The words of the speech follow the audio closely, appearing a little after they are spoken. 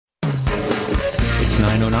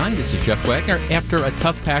9:09. This is Jeff Wagner. After a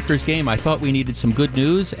tough Packers game, I thought we needed some good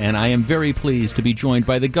news, and I am very pleased to be joined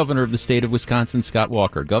by the governor of the state of Wisconsin, Scott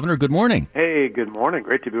Walker. Governor, good morning. Hey, good morning.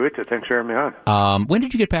 Great to be with you. Thanks for having me on. When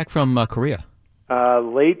did you get back from Korea?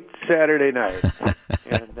 Late Saturday night.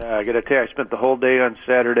 And I got to tell you, I spent the whole day on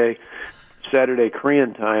Saturday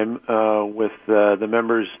Korean time, with the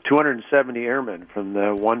members, 270 airmen from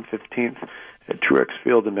the 115th at Truex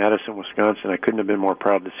Field in Madison, Wisconsin. I couldn't have been more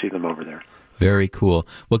proud to see them over there. Very cool.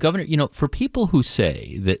 Well, Governor, for people who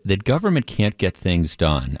say that government can't get things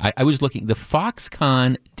done, I was looking. The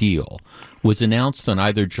Foxconn deal was announced on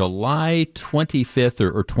either July 25th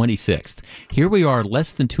or 26th. Here we are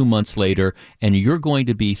less than 2 months later, and you're going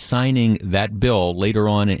to be signing that bill later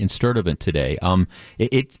on in Sturtevant today.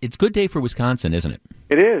 It's a good day for Wisconsin, isn't it?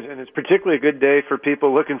 It is, and it's particularly a good day for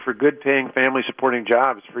people looking for good-paying, family-supporting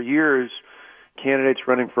jobs. For years, candidates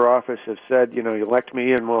running for office have said, elect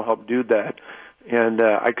me and we'll help do that. And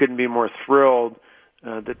I couldn't be more thrilled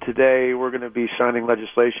that today we're going to be signing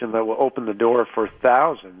legislation that will open the door for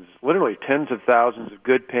thousands, literally tens of thousands of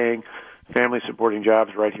good-paying, family-supporting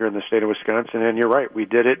jobs right here in the state of Wisconsin. And you're right, we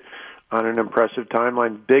did it on an impressive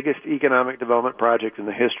timeline. Biggest economic development project in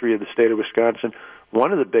the history of the state of Wisconsin,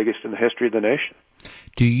 one of the biggest in the history of the nation.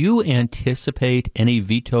 Do you anticipate any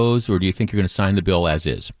vetoes, or do you think you're going to sign the bill as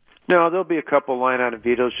is? No, there'll be a couple line-item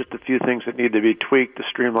vetoes, just a few things that need to be tweaked to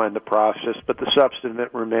streamline the process, but the substance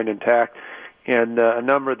remained intact. And a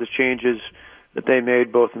number of the changes that they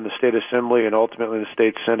made, both in the state assembly and ultimately in the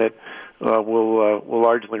state senate, will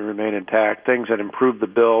largely remain intact. Things that improve the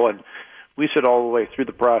bill, and we said all the way through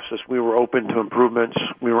the process we were open to improvements.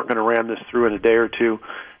 We weren't going to ram this through in a day or two.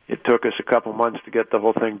 It took us a couple months to get the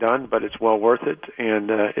whole thing done, but it's well worth it, and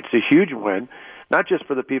it's a huge win, not just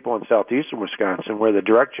for the people in southeastern Wisconsin where the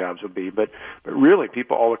direct jobs will be, but really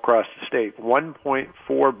people all across the state.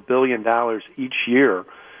 $1.4 billion each year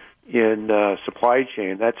in supply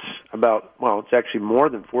chain. That's it's actually more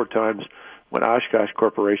than 4 times what Oshkosh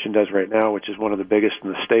Corporation does right now, which is one of the biggest in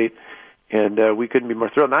the state. And we couldn't be more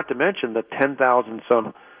thrilled, not to mention the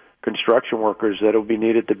 10,000-some construction workers that will be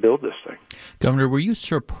needed to build this thing. Governor, were you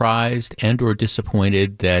surprised and or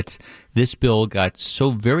disappointed that this bill got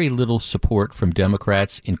so very little support from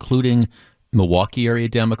Democrats, including Milwaukee area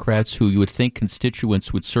Democrats, who you would think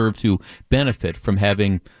constituents would serve to benefit from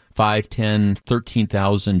having 5, 10,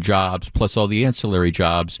 13,000 jobs, plus all the ancillary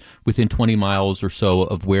jobs within 20 miles or so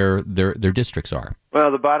of where their districts are?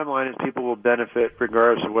 Well, the bottom line is people will benefit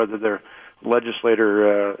regardless of whether their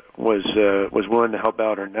legislator was willing to help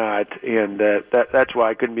out or not, and that's why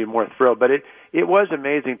I couldn't be more thrilled. But it was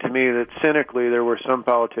amazing to me that cynically there were some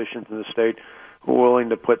politicians in the state who were willing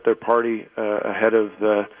to put their party ahead of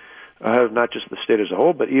not just the state as a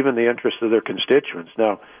whole, but even the interests of their constituents.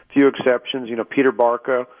 Now, few exceptions. Peter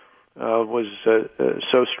Barca was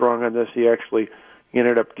so strong on this, he actually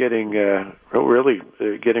ended up getting a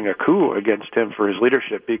coup against him for his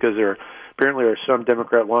leadership, because there apparently are some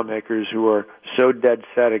Democrat lawmakers who are so dead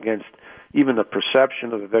set against even the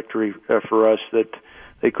perception of a victory for us that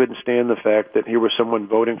they couldn't stand the fact that here was someone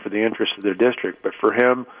voting for the interests of their district. But for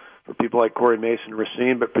him, for people like Corey Mason,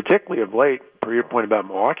 Racine, but particularly of late, per your point about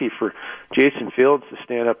Milwaukee, for Jason Fields to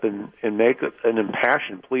stand up and make an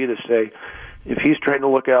impassioned plea to say, if he's trying to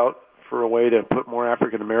look out for a way to put more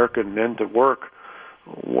African American men to work,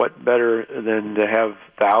 what better than to have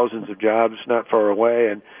thousands of jobs not far away?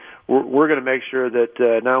 And we're going to make sure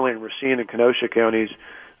that not only in Racine and Kenosha counties,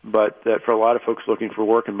 but that for a lot of folks looking for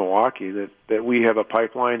work in Milwaukee, that we have a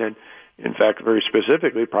pipeline, and in fact, very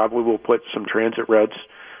specifically, probably we'll put some transit routes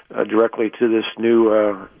directly to this new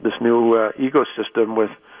ecosystem with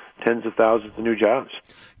tens of thousands of new jobs.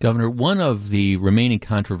 Governor, one of the remaining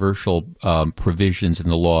controversial provisions in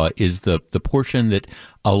the law is the portion that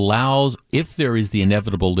allows, if there is the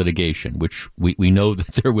inevitable litigation, which we know that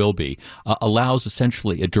there will be, allows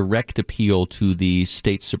essentially a direct appeal to the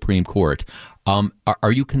state Supreme Court.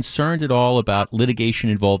 Are you concerned at all about litigation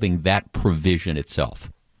involving that provision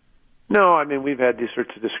itself? No, I mean, we've had these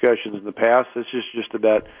sorts of discussions in the past. This is just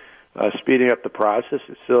about speeding up the process.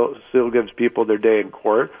 It still gives people their day in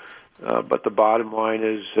court. But the bottom line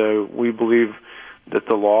is we believe that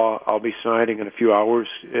the law I'll be signing in a few hours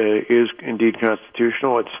is indeed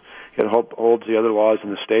constitutional. It holds the other laws in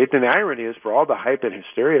the state. And the irony is, for all the hype and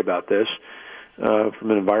hysteria about this,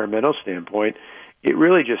 from an environmental standpoint, it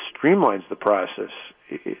really just streamlines the process.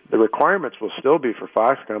 The requirements will still be for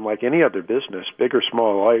Foxconn, like any other business, big or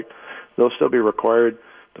small alike. They'll still be required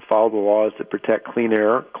to follow the laws that protect clean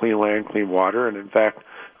air, clean land, clean water. And in fact,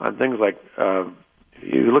 on things like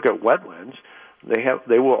you look at wetlands,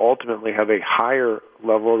 they will ultimately have a higher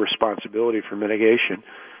level of responsibility for mitigation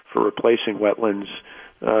for replacing wetlands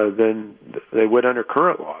than they would under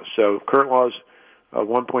current laws. So current law is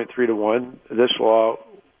 1.3 to 1. This law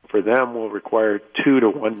for them will require 2 to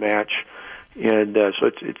 1 match, and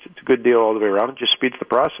so it's a good deal all the way around. It just speeds the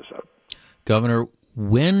process up. Governor,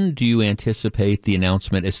 when do you anticipate the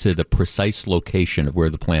announcement as to the precise location of where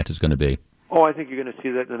the plant is going to be? Oh, I think you're going to see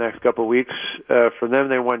that in the next couple of weeks. For them,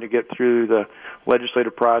 they wanted to get through the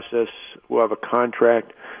legislative process. We'll have a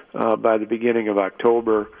contract by the beginning of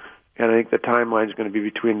October, and I think the timeline is going to be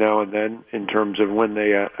between now and then in terms of when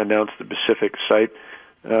they announce the specific site.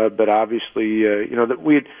 But obviously, that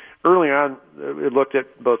we early on we looked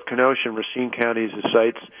at both Kenosha and Racine counties as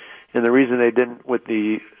sites, and the reason they didn't with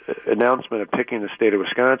the announcement of picking the state of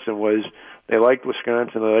Wisconsin was they liked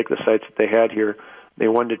Wisconsin, they liked the sites that they had here. They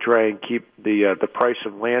wanted to try and keep the price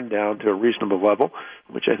of land down to a reasonable level,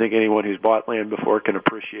 which I think anyone who's bought land before can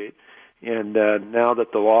appreciate. And now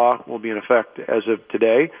that the law will be in effect as of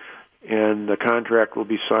today, and the contract will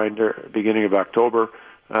be signed at the beginning of October,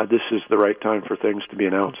 this is the right time for things to be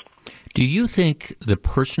announced. Do you think the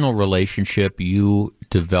personal relationship you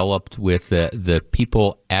developed with the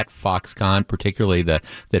people at Foxconn, particularly at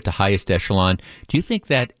the highest echelon, do you think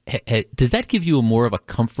that does that give you more of a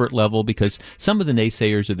comfort level? Because some of the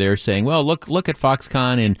naysayers are there saying, well, look at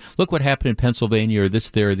Foxconn and look what happened in Pennsylvania or this,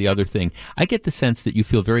 there, or the other thing. I get the sense that you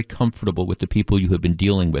feel very comfortable with the people you have been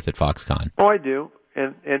dealing with at Foxconn. Oh, I do.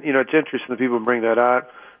 And it's interesting that people bring that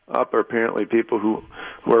up are apparently people who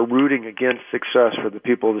are rooting against success for the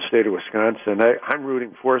people of the state of Wisconsin. I'm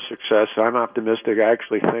rooting for success. I'm optimistic. I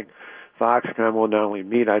actually think Foxconn will not only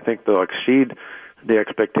meet, I think they'll exceed the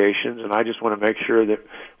expectations, and I just want to make sure that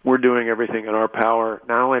we're doing everything in our power,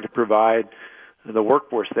 not only to provide the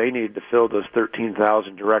workforce they need to fill those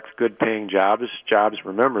 13,000 direct, good-paying jobs,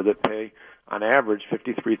 remember, that pay on average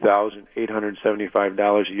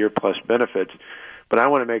 $53,875 a year plus benefits. But I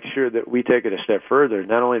want to make sure that we take it a step further,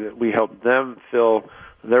 not only that we help them fill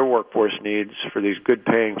their workforce needs for these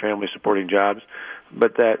good-paying, family-supporting jobs,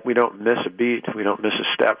 but that we don't miss a beat, we don't miss a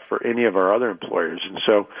step for any of our other employers. And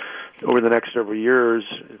so over the next several years,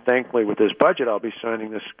 thankfully with this budget, I'll be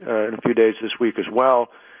signing this in a few days this week as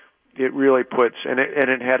well, it really puts, and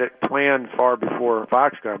it had it planned far before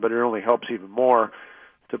Foxconn, but it only helps even more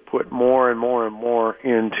to put more and more and more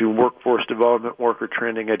into workforce development, worker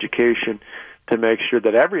training, education, to make sure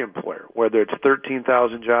that every employer, whether it's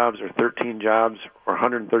 13,000 jobs or 13 jobs or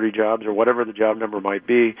 130 jobs or whatever the job number might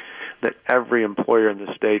be, that every employer in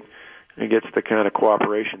the state gets the kind of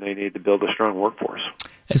cooperation they need to build a strong workforce.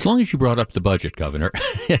 As long as you brought up the budget, Governor,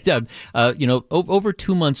 over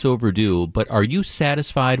 2 months overdue, but are you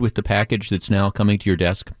satisfied with the package that's now coming to your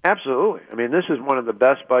desk? Absolutely. I mean, this is one of the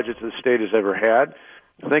best budgets the state has ever had.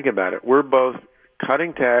 Think about it. We're both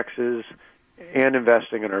cutting taxes and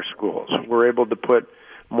investing in our schools. We're able to put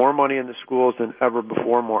more money in the schools than ever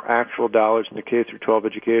before, more actual dollars in the K through 12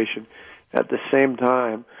 education. At the same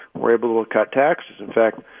time, we're able to cut taxes. In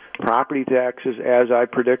fact, property taxes, as I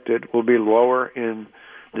predicted, will be lower in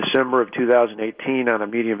December of 2018 on a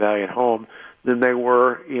median value home than they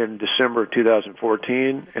were in December of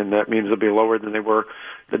 2014, and that means they'll be lower than they were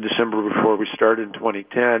the December before we started in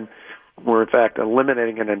 2010. We're, in fact,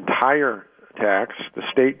 eliminating an entire tax, the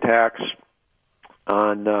state tax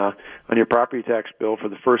on your property tax bill for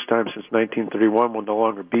the first time since 1931 will no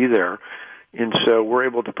longer be there. And so we're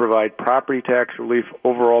able to provide property tax relief,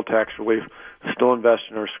 overall tax relief, still invest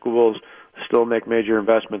in our schools, still make major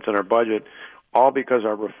investments in our budget, all because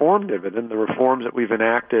our reform dividend, the reforms that we've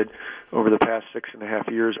enacted over the past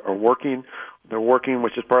 6.5 years are working. They're working,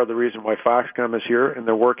 which is part of the reason why Foxconn is here, and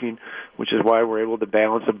they're working, which is why we're able to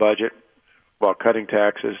balance the budget while cutting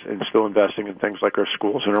taxes and still investing in things like our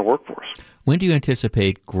schools and our workforce. When do you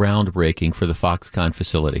anticipate groundbreaking for the Foxconn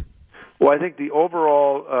facility? Well, I think the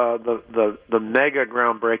overall, the mega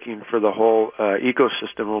groundbreaking for the whole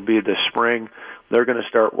ecosystem will be this spring. They're going to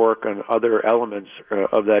start work on other elements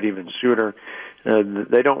of that even sooner. And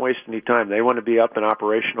they don't waste any time. They want to be up and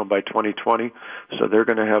operational by 2020, so they're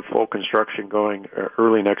going to have full construction going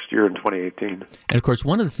early next year in 2018. And, of course,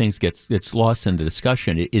 one of the things gets lost in the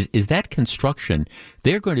discussion is that construction,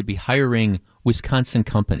 they're going to be hiring Wisconsin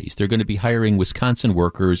companies. They're going to be hiring Wisconsin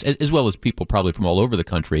workers, as well as people probably from all over the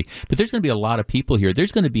country. But there's going to be a lot of people here.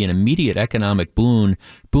 There's going to be an immediate economic boom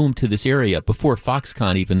to this area before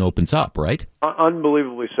Foxconn even opens up, right?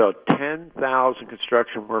 Unbelievably so. 10,000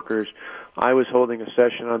 construction workers. I was holding a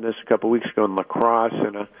session on this a couple weeks ago in La Crosse,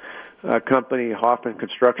 and a company, Hoffman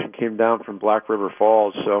Construction, came down from Black River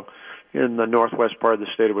Falls, so in the northwest part of the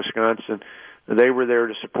state of Wisconsin. They were there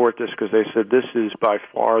to support this because they said this is by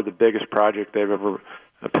far the biggest project they've ever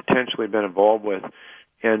potentially been involved with.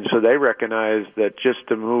 And so they recognize that just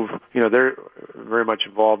to move, they're very much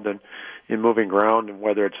involved in moving ground, and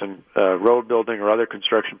whether it's in road building or other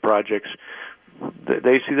construction projects,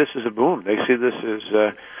 they see this as a boom. They see this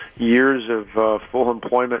as years of full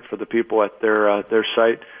employment for the people at their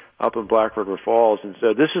site up in Black River Falls. And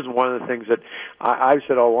so this is one of the things that I've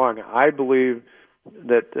said all along. I believe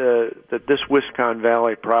that this Wisconsin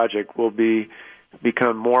Valley project will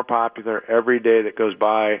become more popular every day that goes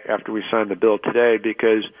by after we sign the bill today,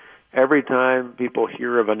 because every time people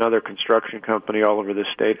hear of another construction company all over the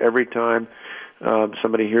state, every time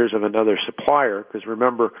somebody hears of another supplier, because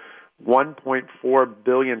remember, $1.4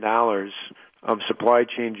 billion of supply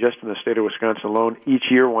chain just in the state of Wisconsin alone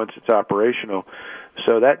each year once it's operational.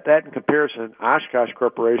 So that in comparison, Oshkosh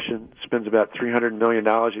Corporation spends about $300 million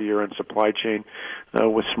a year on supply chain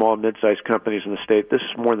with small and mid-sized companies in the state. This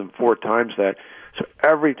is more than 4 times that. So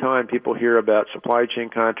every time people hear about supply chain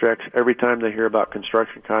contracts, every time they hear about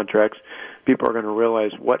construction contracts, people are going to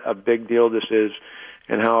realize what a big deal this is,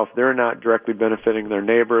 and how if they're not directly benefiting their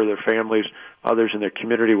neighbor, their families, others in their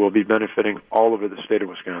community will be benefiting all over the state of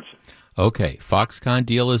Wisconsin. Okay, Foxconn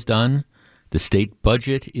deal is done. The state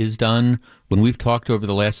budget is done. When we've talked over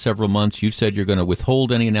the last several months, you've said you're going to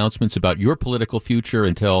withhold any announcements about your political future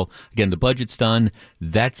until, again, the budget's done.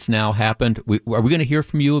 That's now happened. Are we going to hear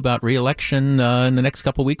from you about re-election in the next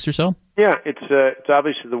couple of weeks or so? Yeah, it's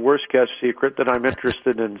obviously the worst-kept secret that I'm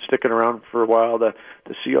interested in sticking around for a while to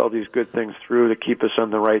see all these good things through, to keep us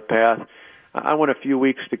on the right path. I want a few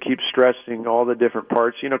weeks to keep stressing all the different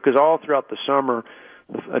parts, because all throughout the summer,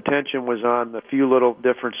 attention was on the few little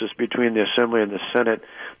differences between the Assembly and the Senate.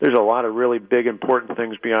 There's a lot of really big, important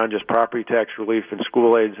things beyond just property tax relief and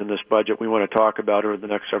school aids in this budget we want to talk about over the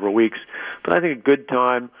next several weeks. But I think a good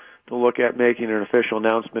time to look at making an official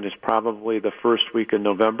announcement is probably the first week in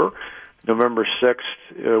November. November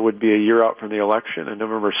 6th would be a year out from the election, and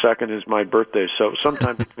November 2nd is my birthday. So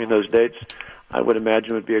sometime between those dates, I would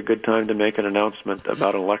imagine would be a good time to make an announcement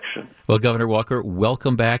about an election. Well, Governor Walker,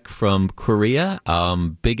 welcome back from Korea.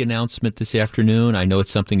 Big announcement this afternoon. I know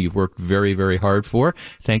it's something you've worked very, very hard for.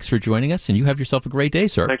 Thanks for joining us, and you have yourself a great day,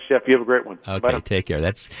 sir. Thanks, Jeff. You have a great one. Okay, take care.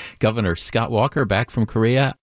 That's Governor Scott Walker back from Korea.